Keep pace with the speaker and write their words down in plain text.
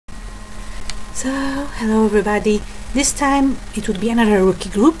So, hello everybody. This time it would be another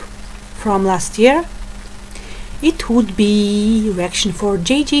rookie group from last year. It would be reaction for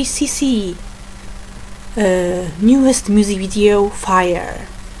JJCC, newest music video, Fire.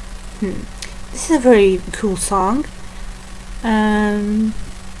 This is a very cool song. You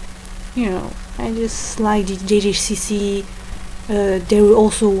know, I just like JJCC. They were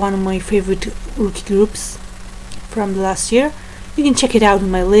also one of my favorite rookie groups from the last year. You can check it out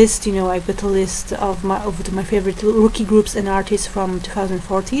on my list. You know, I've got a list of my favorite rookie groups and artists from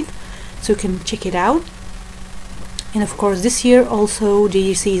 2014, so you can check it out. And of course, this year also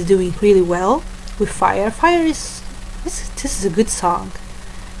JJC is doing really well with Fire. Fire is this is a good song,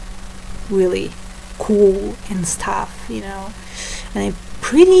 really cool and stuff, you know. And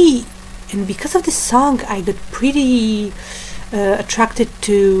because of this song, I got pretty attracted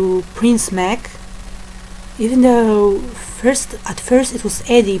to Prince Mac. Even though at first it was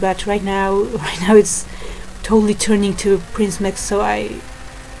Eddie, but right now it's totally turning to Prince Mac. So I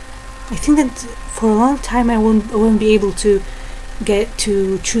think that for a long time I won't be able to get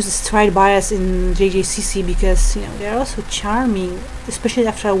to choose a straight bias in JJCC, because you know they're also charming, especially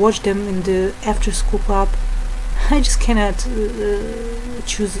after I watched them in the after school club. I just cannot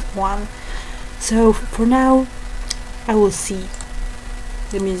choose one. So for now I will see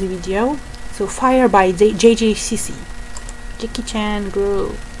the music video. So Fire by JJCC, Jackie Chan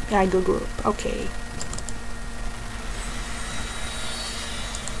group, idol group. Okay.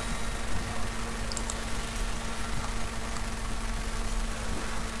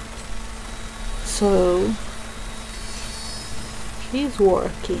 So he's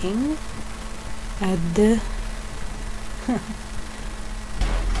working at the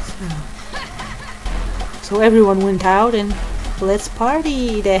so everyone went out and let's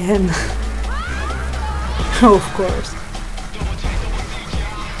party then. Of course.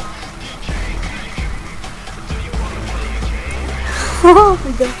 Oh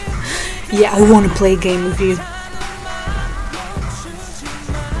my god. Yeah, I want to play a game with you.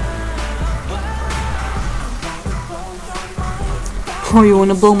 Oh, you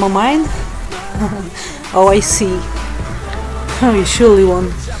want to blow my mind? Oh, I see. Oh, you surely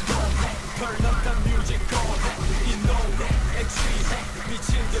won't.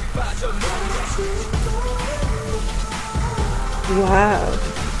 Wow.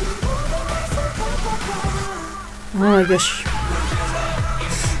 Oh my gosh.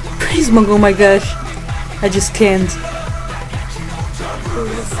 Praise Monk, oh my gosh. I just can't.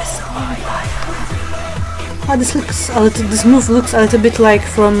 Oh, this move looks a little bit like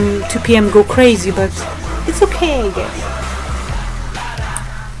from 2 PM Go Crazy, but it's okay, I guess.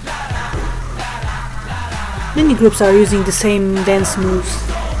 Many groups are using the same dance moves.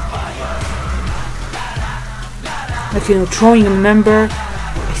 Like, you know, throwing a member.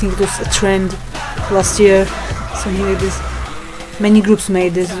 I think it was a trend last year, something like this. Many groups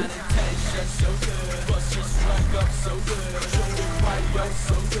made this.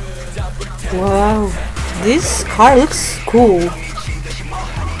 Wow, this car looks cool.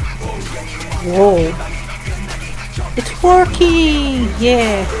 Whoa, it's working!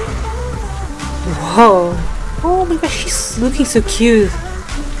 Yeah. Whoa. Oh my gosh, she's looking so cute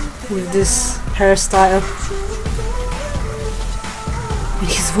with this hairstyle. And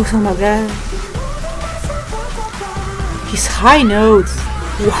his voice, oh my god. His high notes.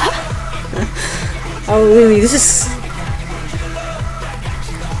 What? Oh really, this is...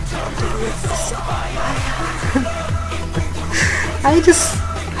 I just...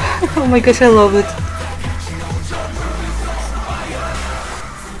 oh my gosh, I love it.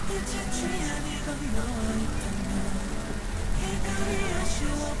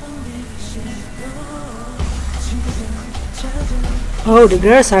 Oh, the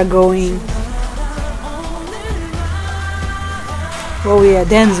girls are going. Oh yeah,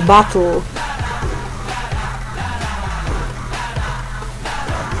 dance battle.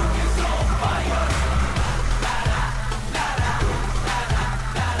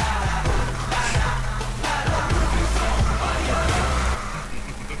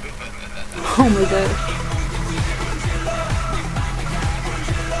 Oh my god.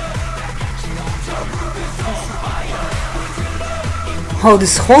 Oh,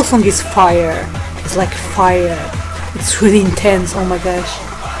 this whole song is fire. It's like fire. It's really intense, oh my gosh.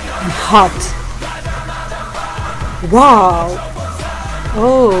 And hot. Wow.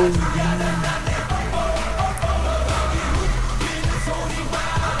 Oh.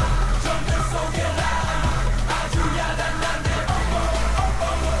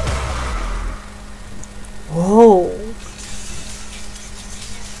 Whoa.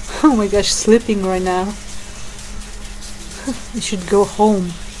 Oh my gosh, sleeping right now. You should go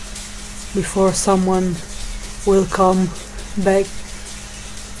home. before someone will come back.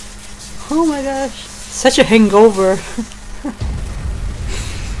 Oh my gosh, such a hangover.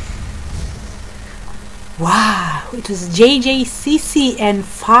 Wow, it was JJCC and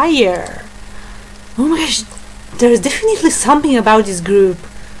Fire. Oh my gosh, there's definitely something about this group.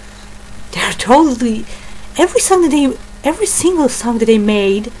 They're totally every single song that they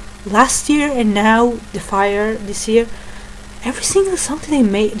made last year and now the Fire this year, every single song that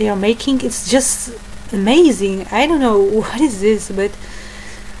they are making, it's just amazing. I don't know what is this, but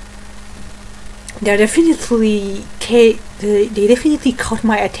they definitely caught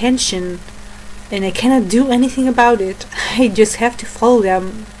my attention, and I cannot do anything about it. I just have to follow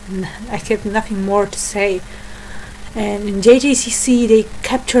them. I have nothing more to say. And in JJCC, they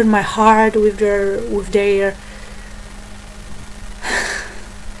captured my heart with their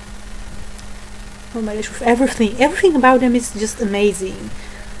oh my gosh, with everything about them is just amazing.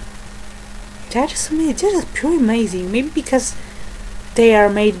 They're just amazing. They're just pure amazing. Maybe because they are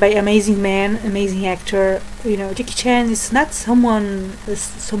made by amazing man, amazing actor. You know, Jackie Chan is not someone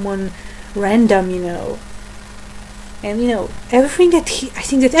random, you know. And you know, I think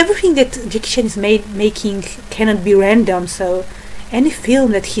that everything that Jackie Chan is making cannot be random. So any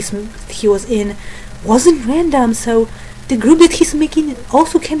film that he was in wasn't random. So the group that he's making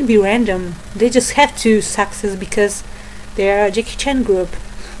also can't be random. They just have to success because they are a Jackie Chan group.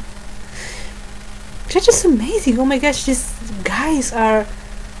 They're just amazing. Oh my gosh, these guys are.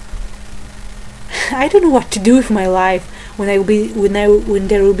 I don't know what to do with my life when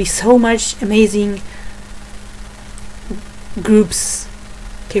there will be so much amazing groups,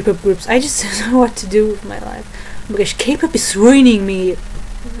 K-pop groups. I just don't know what to do with my life. Oh my gosh, K-pop is ruining me,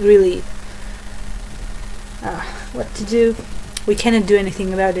 really. What to do? We cannot do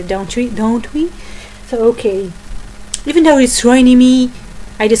anything about it, don't we? So okay, even though it's ruining me,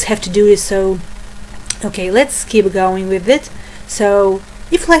 I just have to do this. So okay, let's keep going with it. So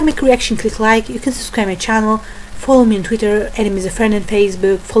if you like my reaction, click like. You can subscribe my channel, follow me on Twitter, add me as a friend on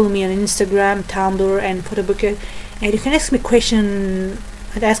Facebook, follow me on Instagram, Tumblr, and Photobooker. And you can ask me a question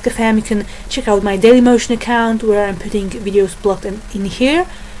at Ask.fm. You can check out my Dailymotion account where I'm putting videos blocked in here.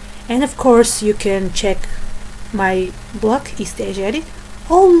 And of course, you can check my blog, Eaststage Edit.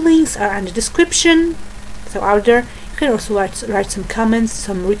 All links are in the description, so out there. You can also write some comments,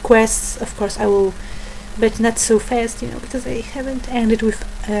 some requests. Of course, I will, but not so fast, you know, because I haven't ended with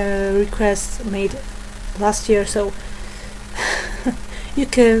requests made last year. So you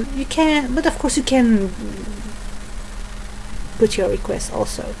can, but of course you can put your requests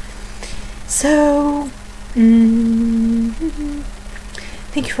also. So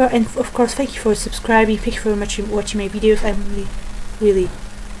thank you for subscribing. Thank you for watching my videos. I'm really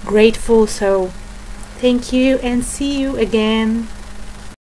grateful. So thank you and see you again.